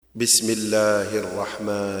بسم الله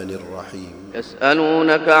الرحمن الرحيم.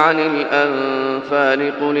 يسألونك عن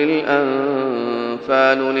الأنفال قل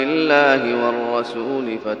الأنفال لله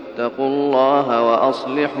والرسول فاتقوا الله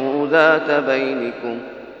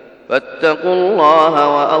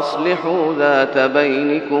وأصلحوا ذات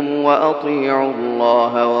بينكم وأطيعوا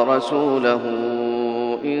الله ورسوله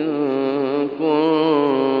إن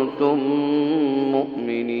كنتم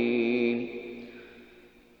مؤمنين.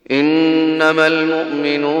 إنما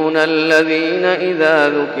المؤمنون الذين إذا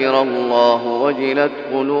ذكر الله وجلت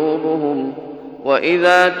قلوبهم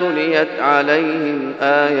وإذا تليت عليهم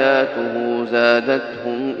آياته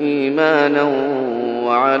زادتهم إيمانا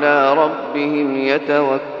وعلى ربهم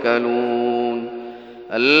يتوكلون.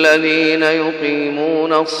 الذين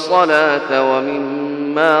يقيمون الصلاة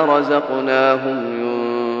ومما رزقناهم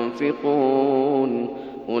ينفقون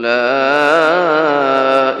أولئك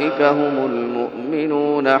هم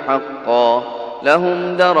المؤمنون حقا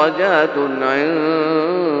لهم درجات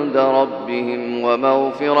عند ربهم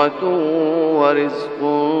ومغفرة ورزق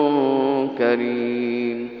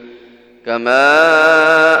كريم.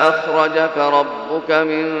 كما أخرجك ربك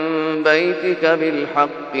من بيتك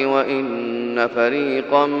بالحق وإن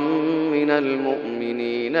فريقا من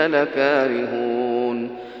المؤمنين لكارهون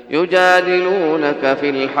يجادلونك في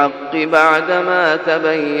الحق بعدما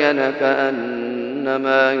تبين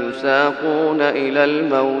كأنما يساقون إلى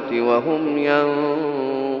الموت وهم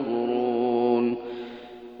ينظرون.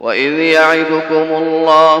 وإذ يعدكم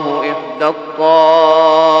الله إحدى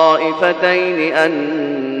الطائفتين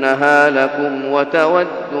أنها لكم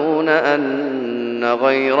وتودون أن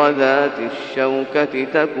غير ذات الشوكة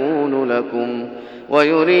تكون لكم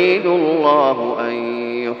ويريد الله أن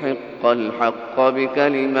يحق الحق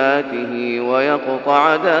بكلماته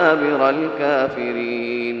ويقطع دابر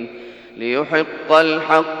الكافرين ليحق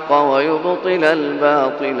الحق ويبطل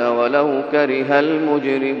الباطل ولو كره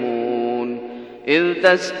المجرمون. إذ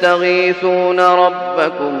تستغيثون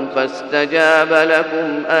ربكم فاستجاب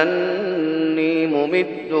لكم أني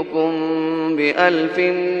ممدكم ب1000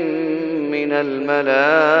 من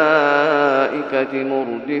الملائكة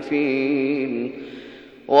مردفين.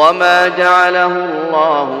 وما جعله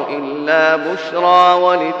الله إلا بشرى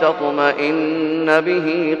ولتطمئن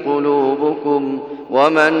به قلوبكم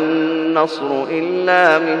وما النصر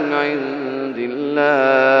إلا من عند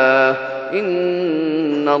الله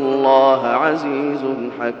إن الله عزيز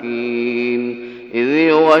حكيم. إذ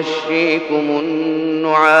يغشيكم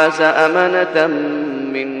النعاس أمنة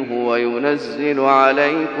منه وينزل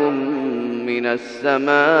عليكم من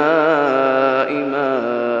السماء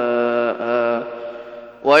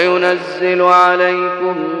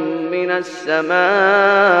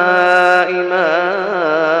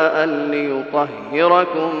ماء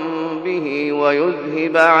ليطهركم به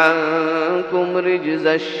ويذهب عنكم رجز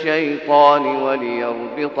الشيطان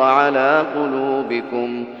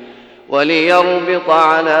وليربط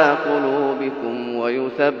على قلوبكم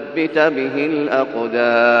ويثبت به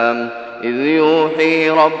الأقدام. إذ يوحي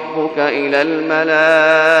ربك إلى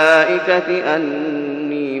الملائكة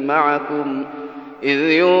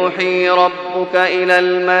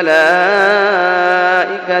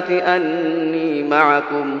أني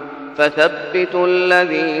معكم فثبتوا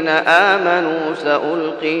الذين آمنوا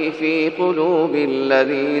سألقي في قلوب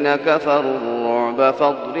الذين كفروا الرعب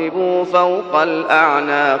فاضربوا فوق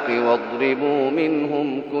الأعناق واضربوا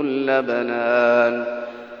منهم كل بنان.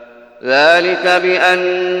 ذلك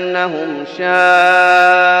بأنهم شاقوا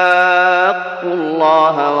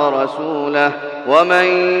الله ورسوله ومن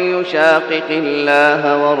يشاقق الله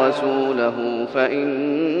ورسوله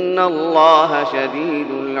فإن الله شديد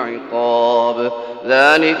العقاب.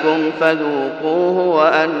 ذلكم فذوقوه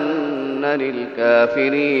وأن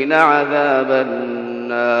للكافرين عذاب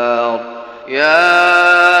النار.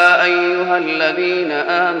 يا أيها الذين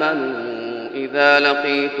آمنوا إذا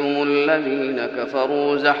لقيتم الذين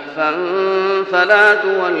كفروا زحفا فلا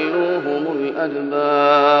تولوهم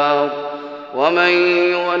الأدبار ومن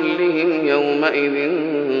يولهم يومئذ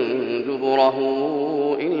دبره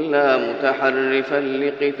إلا متحرفا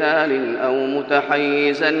لقتال أو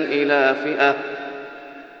متحيزا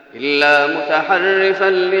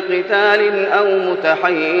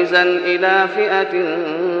إلى فئة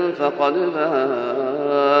فقد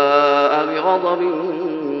باء بغضب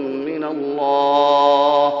من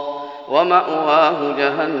الله ومأواه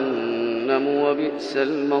جهنم وبئس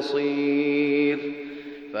المصير.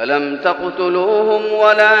 فلم تقتلوهم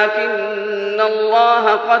ولكن الله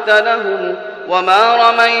قتلهم وما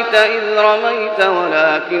رميت إذ رميت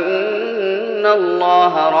ولكن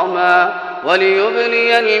الله رمى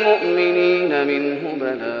وليبلي المؤمنين منه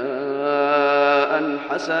بلاء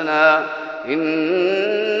حسنا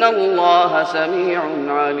إن الله سميع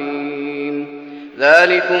عليم.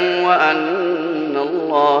 ذلكم وأن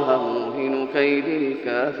الله موهن كيد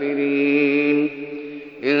الكافرين.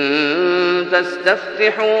 إن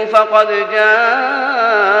تستفتحوا فقد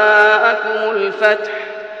جاءكم الفتح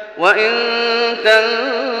وإن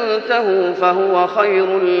تنتهوا فهو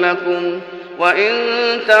خير لكم وإن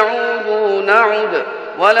تعودوا نعد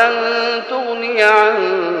ولن تغني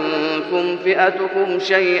عنكم فئتكم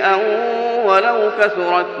شيئا ولو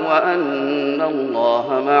كثرت وأن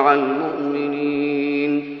الله مع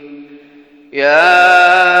المؤمنين.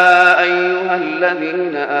 يا أيها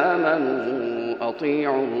الذين آمنوا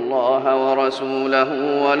أطيعوا الله ورسوله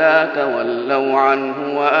ولا تولوا عنه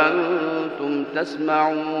وأنتم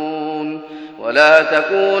تسمعون ولا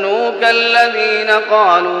تكونوا كالذين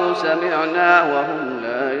قالوا سمعنا وهم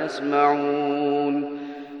لا يسمعون.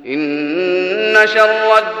 إن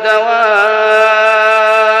شر الدواب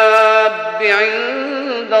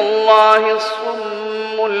عند الله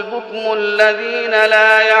الصم البكم الذين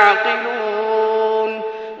لا يعقلون.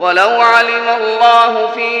 ولو علم الله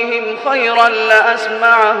فيهم خيرا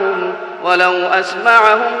لأسمعهم ولو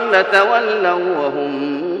أسمعهم لتولوا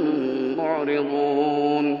وهم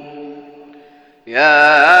معرضون.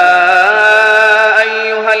 يا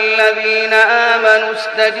أيها الذين آمنوا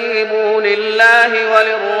استجيبوا لله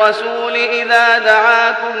وللرسول إذا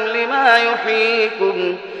دعاكم لما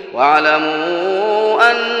يحييكم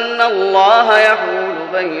واعلموا أن الله يحول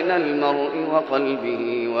بين المرء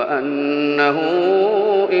وقلبه وأنه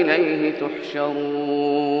إليه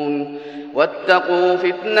تحشرون. واتقوا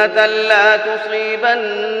فتنة لا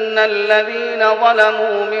تصيبن الذين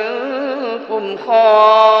ظلموا منكم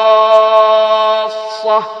خاصة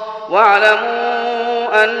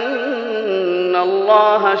واعلموا أن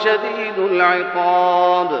الله شديد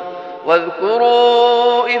العقاب.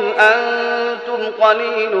 واذكروا إذ أنتم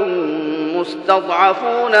قليل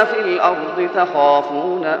مستضعفون في الأرض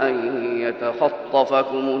تخافون أن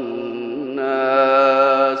يتخطفكم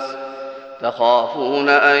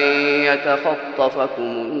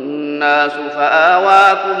الناس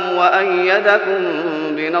فآواكم وأيدكم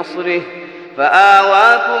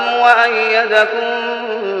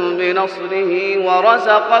بنصره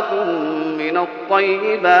ورزقكم من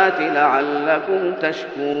الطيبات لعلكم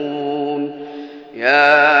تشكرون.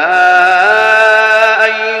 يا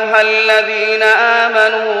أيها الذين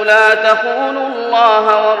آمنوا لا تخونوا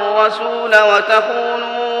الله والرسول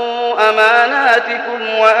وتخونوا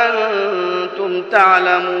أماناتكم وأنتم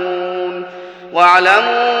تعلمون.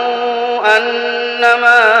 واعلموا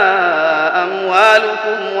أنما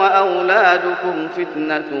أموالكم وأولادكم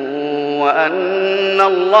فتنة وأن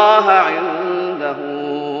الله عنده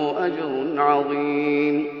أجر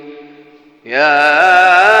عظيم. يا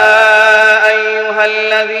أيها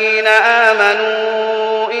الذين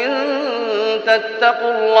آمنوا إن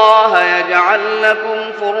تتقوا الله يجعل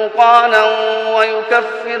لكم فرقانا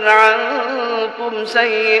ويكفر عنكم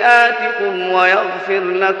سيئاتكم ويغفر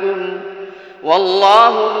لكم والله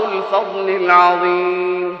ذو الفضل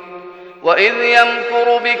العظيم. وإذ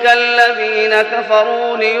يمكر بك الذين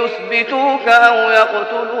كفروا ليثبتوك أو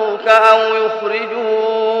يقتلوك أو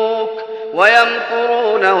يخرجوك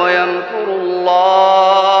ويمكرون ويمكر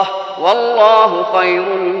الله والله خير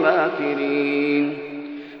الماكرين.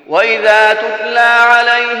 وإذا تتلى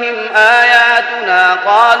عليهم آياتنا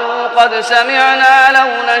قالوا قد سمعنا لو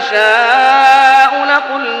نشاء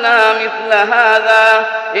لقلنا مثل هذا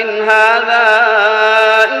إن هذا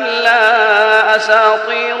إلا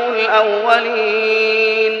أساطير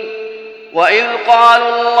الأولين. وإذ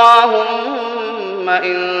قالوا اللهم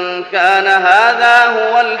إن كان هذا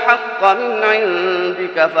هو الحق من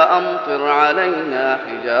عندك فأمطر علينا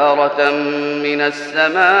حجارة من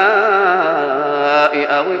السماء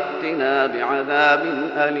أو ائتنا بعذاب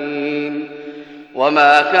أليم.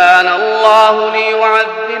 وما كان الله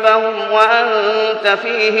ليعذبهم وأنت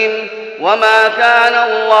فيهم وما كان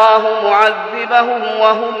الله معذبهم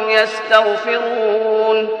وهم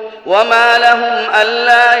يستغفرون. وما لهم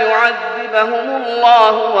ألا يعذبهم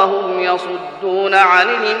الله وهم يصدون عن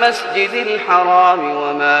المسجد الحرام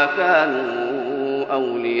وما كانوا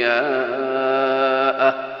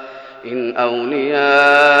أولياءه إن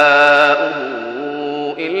أولياؤه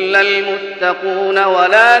إلا المتقون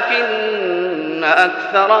ولكن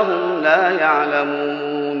أكثرهم لا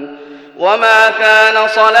يعلمون. وما كان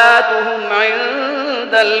صلاتهم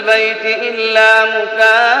عند البيت إلا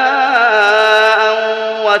مكاء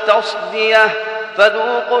وتصدية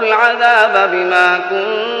فذوقوا العذاب بما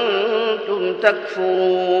كنتم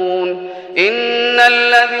تكفرون. إن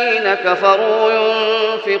الذين كفروا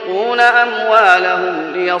ينفقون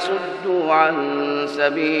أموالهم ليصدوا عن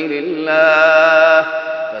سبيل الله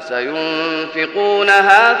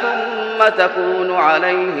فسينفقونها ثم تكون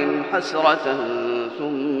عليهم حسرة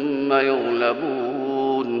ثم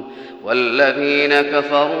يغلبون والذين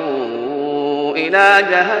كفروا إلى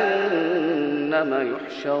جهنم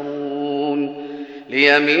يحشرون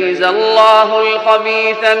ليميز الله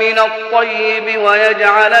الخبيث من الطيب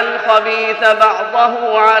ويجعل الخبيث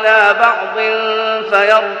بعضه على بعض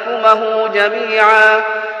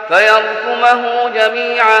فيركمه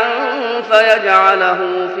جميعا فيجعله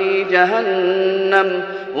في جهنم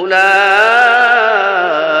أولئك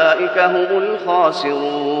هم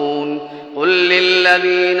الخاسرون قل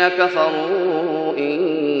للذين كفروا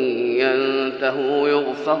إن ينتهوا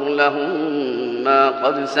يغفر لهم ما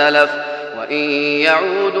قد سلف وإن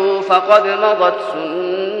يعودوا فقد مضت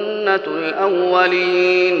سنة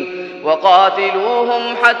الأولين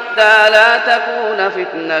وقاتلوهم حتى لا تكون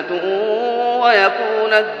فتنة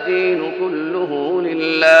ويكون الدين كله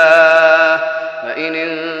لله فإن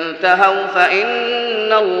انتهوا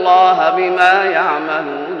فإن الله بما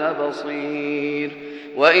يعملون بصير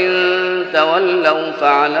وإن تولوا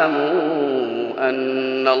فاعلموا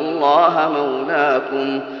أن الله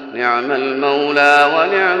مولاكم نعم المولى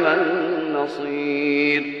ونعم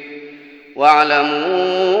النصير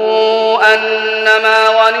واعلموا أنما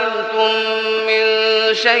غنمتم من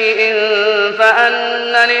شيء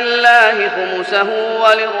فأن لله خمسه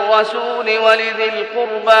وللرسول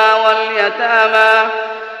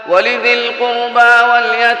ولذي القربى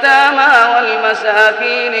واليتامى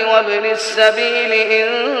والمساكين وابن السبيل إن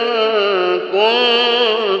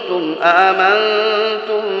كنتم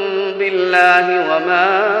آمنتم بالله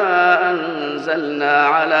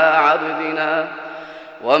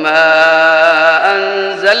وما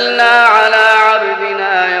أنزلنا على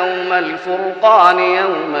عبدنا يوم الفرقان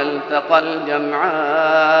يوم التقى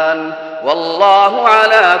الجمعان والله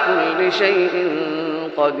على كل شيء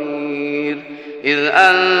قدير إذ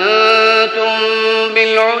أنتم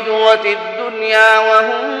بالعدوة الدنيا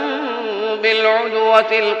وهم بالعدوة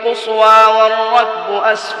القصوى والركب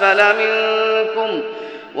أسفل منكم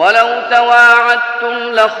ولو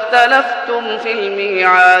تواعدتم لاختلفتم في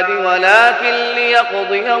الميعاد ولكن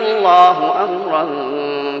ليقضي الله أمرا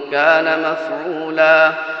كان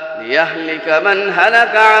مفعولا ليهلك من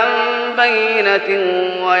هلك عن بينة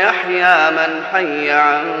ويحيى من حي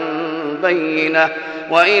عن بينة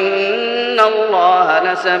وإن الله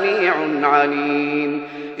لسميع عليم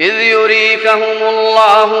إذ يريكهم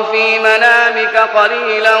الله في منامك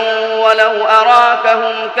قليلا ولو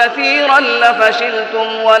أراكهم كثيرا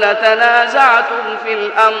لفشلتم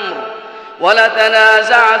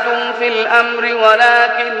ولتنازعتم في الأمر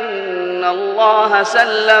ولكن الله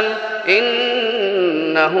سلم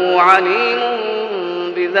إنه عليم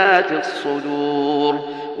بذات الصدور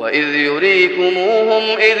وإذ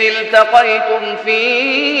يريكموهم إذ التقيتم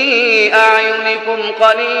في أعينكم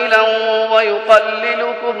قليلا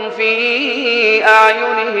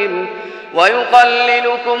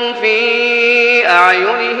ويقللكم في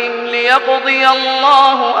أعينهم ليقضي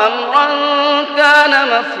الله أمرا كان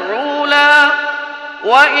مفعولا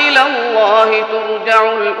وإلى الله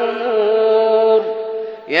ترجع الأمور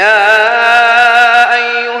يا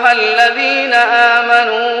أيها الذين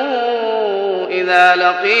آمنوا إذا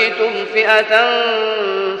لقيتم فئة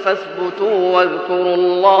فاثبتوا واذكروا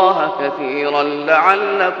الله كثيرا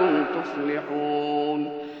لعلكم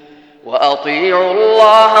تفلحون وأطيعوا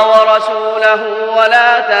الله ورسوله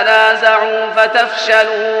ولا تنازعوا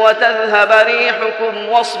فتفشلوا وتذهب ريحكم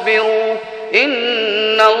واصبروا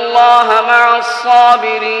إن الله مع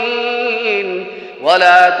الصابرين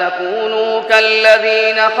ولا تكونوا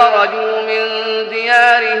كالذين خرجوا من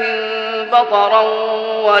ديارهم بطرا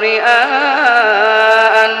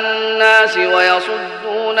ورئاء الناس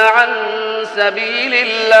ويصدون عن سبيل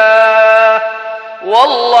الله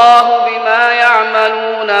والله بما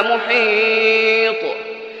يعملون محيط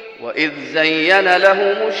وإذ زين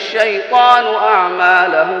لهم الشيطان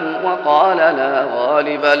أعمالهم وقال لا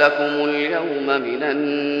غالب لكم اليوم من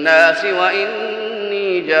الناس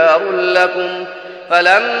وإني جار لكم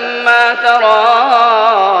فلما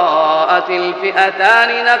تراءت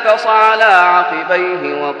الفئتان نكص على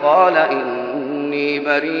عقبيه وقال إني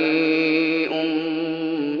بريء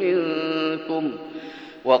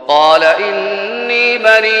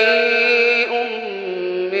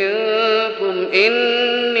منكم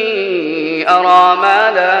إني أرى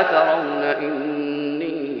ما لا ترون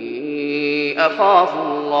إني أخاف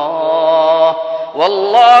الله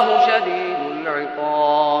والله شديد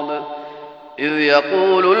العقاب إذ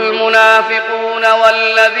يقول المنافقون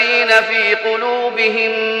والذين في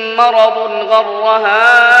قلوبهم مرض غر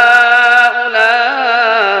هؤلاء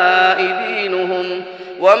دينهم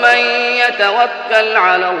ومن يتوكل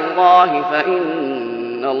على الله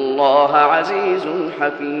فإن وأن الله عزيز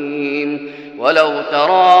حكيم. ولو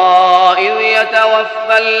ترى إذ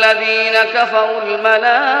يتوفى الذين كفروا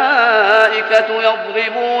الملائكة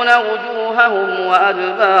يضربون وجوههم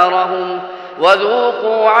وأدبارهم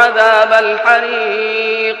وذوقوا عذاب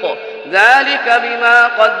الحريق ذلك بما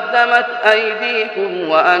قدمت أيديكم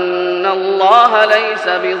وأن الله ليس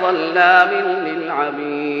بظلام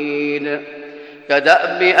للعبيد.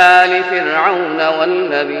 كدأب آل فرعون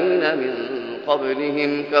والذين من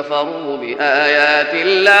قبلهم كفروا بآيات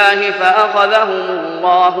الله فأخذهم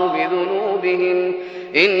الله بذنوبهم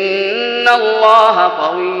إن الله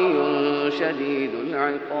قوي شديد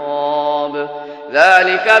العقاب.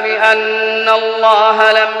 ذلك بأن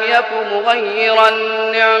الله لم يك مغيرا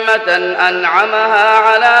نعمة أنعمها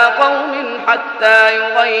على قوم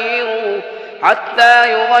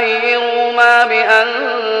حتى يغيروا ما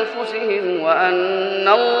بأنفسهم وأن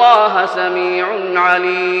الله سميع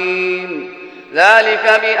عليم.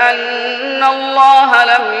 ذلك بأن الله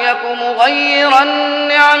لم يك مغيرا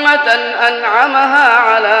نعمة أنعمها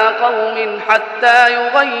على قوم حتى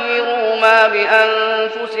يغيروا ما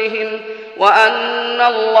بأنفسهم وأن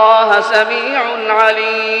الله سميع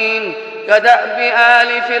عليم. كدأب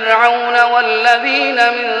آل فرعون والذين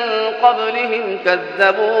من قبلهم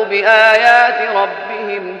كذبوا بآيات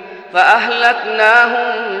ربهم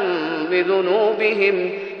فأهلكناهم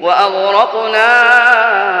بذنوبهم وأغرقنا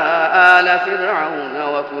آل فرعون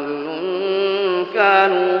وكل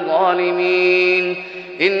كانوا ظالمين.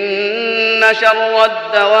 إن شر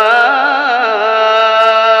الدواب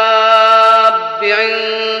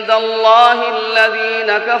عند الله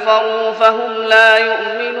الذين كفروا فهم لا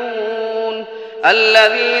يؤمنون.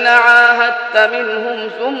 الذين عاهدت منهم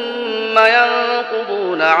ثم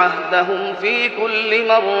ينقضون عهدهم في كل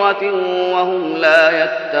مرة وهم لا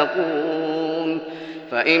يتقون.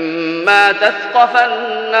 فإما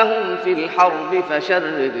تثقفنهم في الحرب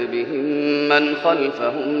فشرد بهم من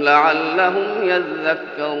خلفهم لعلهم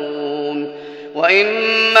يذكرون.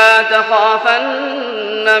 وإما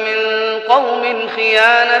تخافن من قوم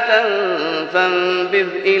خيانة فانبذ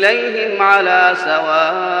إليهم على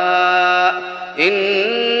سواء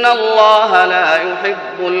إن الله لا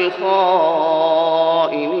يحب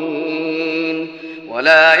الخائنين.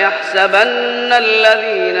 ولا يحسبن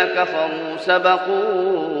الذين كفروا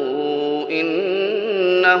سبقوا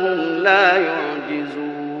إنهم لا يعجزون.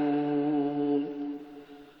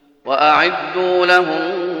 وأعدوا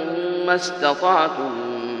لهم ما استطعتم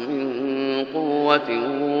من قوة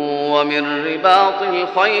ومن رباط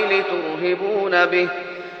الخيل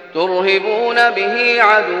ترهبون به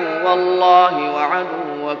عدو الله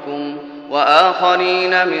وعدوكم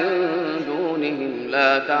وآخرين من دونهم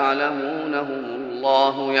لا تعلمونهم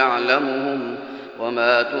الله يعلمهم.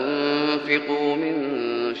 وما تنفقوا من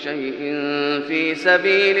شيء في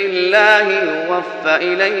سبيل الله يوفى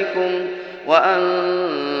إليكم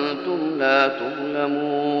وأنتم لا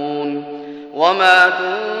تظلمون. وما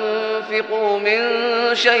تنفقوا من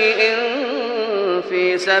شيء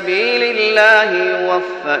في سبيل الله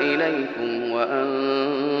يوفى إليكم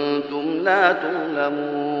وأنتم لا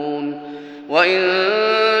تظلمون. وإن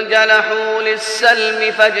جنحوا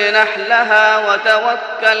للسلم فاجنح لها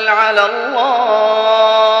وتوكل على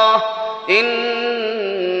الله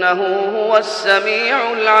إنه هو السميع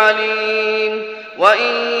العليم.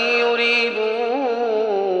 وإن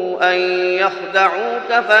يريدوا أن يخدعوك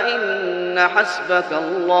فإن حسبك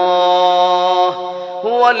الله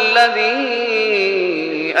هو الذي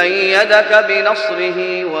أيدك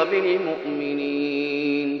بنصره وبالمؤمنين.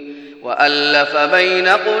 وألف بين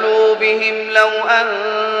قلوبهم لو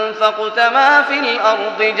أنفقت ما في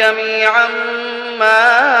الأرض جميعا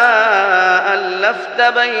ما ألفت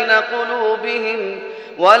بين قلوبهم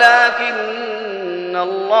ولكن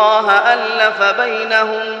الله ألف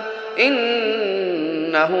بينهم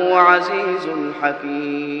إنه عزيز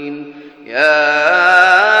حكيم. يا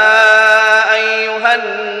أيها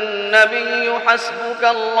النبي حسبك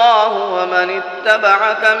الله ومن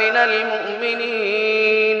اتبعك من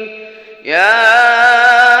المؤمنين. يا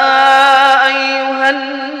أيها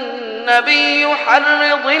النبي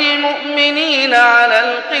حرض المؤمنين على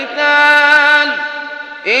القتال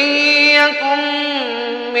إن يكن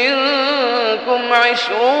منكم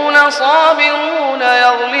 20 صابرون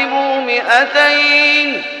يغلبوا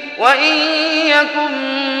 200 وإن يكن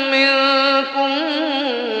منكم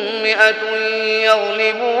 100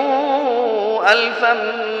 يغلبوا 1000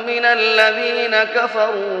 من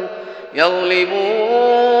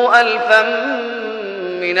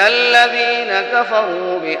الذين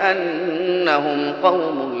كفروا بأنهم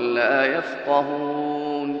قوم لا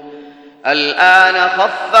يفقهون. الآن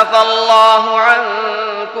خفف الله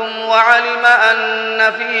عنكم وعلم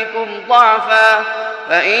أن فيكم ضعفا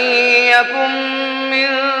فإن يكن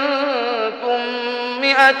منكم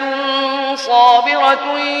 100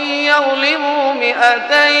 صابرة يغلبوا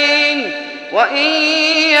 200 وإن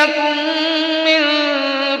يكن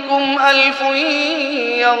منكم 1000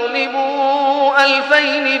 يغلبوا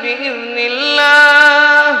 2000 بإذن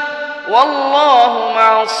الله والله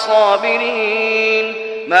مع الصابرين.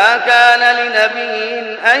 ما كان لنبي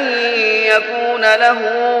أن يكون له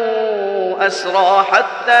أسرى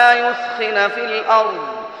حتى يثخن في الأرض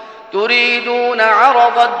تريدون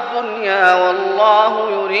عرض الدنيا والله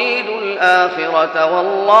يريد الآخرة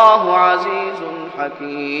والله عزيز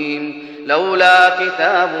حكيم. لولا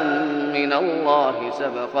كتاب من الله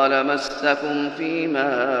سبق لمسكم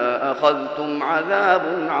فيما أخذتم عذاب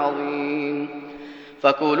عظيم.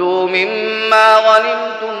 فكلوا مما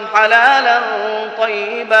غنمتم حلالا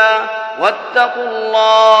طيبا واتقوا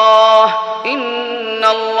الله إن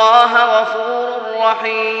الله غفور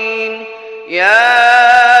رحيم.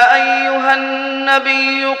 يا أيها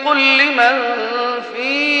النبي قل لمن في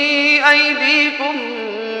أيديكم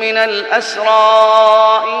من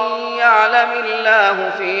الأسرى إن يعلم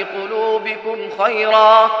الله في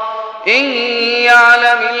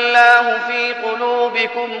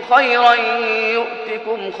قلوبكم خيرا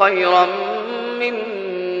يؤتكم خيرا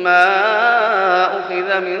مما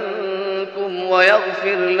أخذ منكم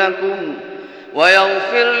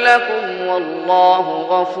ويغفر لكم والله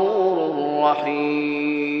غفور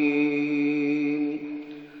رحيم.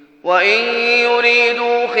 وإن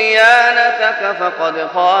يريدوا خيانتك فقد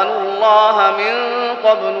خانوا الله من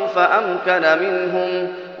قبل فأمكن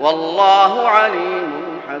منهم والله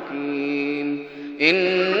عليم حكيم.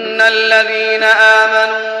 إن الذين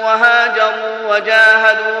آمنوا وهاجروا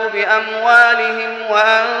وجاهدوا بأموالهم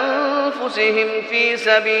وأنفسهم في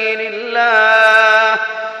سبيل الله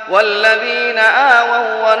والذين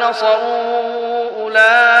آووا ونصروا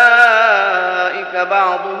أولئك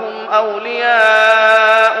بعضهم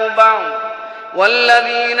أولياء بعض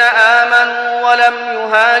والذين آمنوا ولم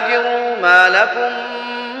يهاجروا ما لكم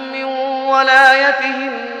من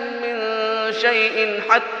ولايتهم شيء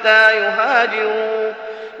حتى يهاجروا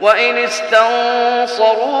وإن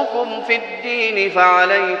استنصروكم في الدين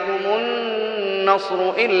فعليكم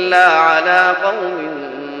النصر إلا على قوم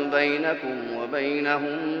بينكم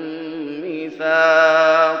وبينهم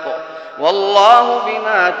ميثاق والله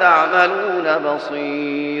بما تعملون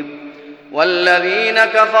بصير. والذين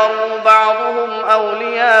كفروا بعضهم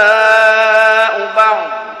أولياء بعض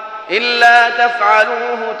إلا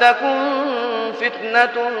تفعلوه تكن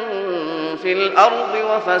فتنة في الأرض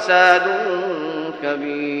وفساد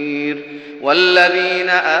كبير. والذين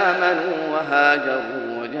آمنوا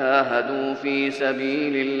وهاجروا وجاهدوا في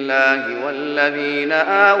سبيل الله والذين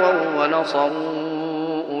آووا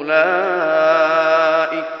ونصروا أولئك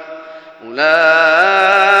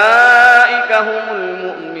هم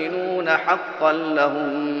المؤمنون حقا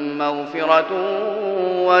لهم مغفرة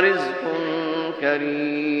ورزق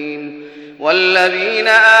كريم. والذين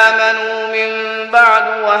آمنوا من بعد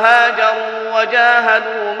وهاجروا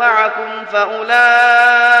وجاهدوا معكم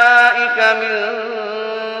فأولئك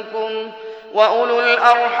منكم وأولو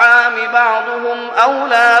الأرحام بعضهم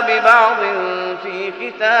أولى ببعض في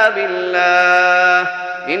كتاب الله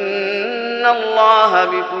إن الله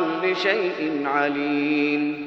بكل شيء عليم.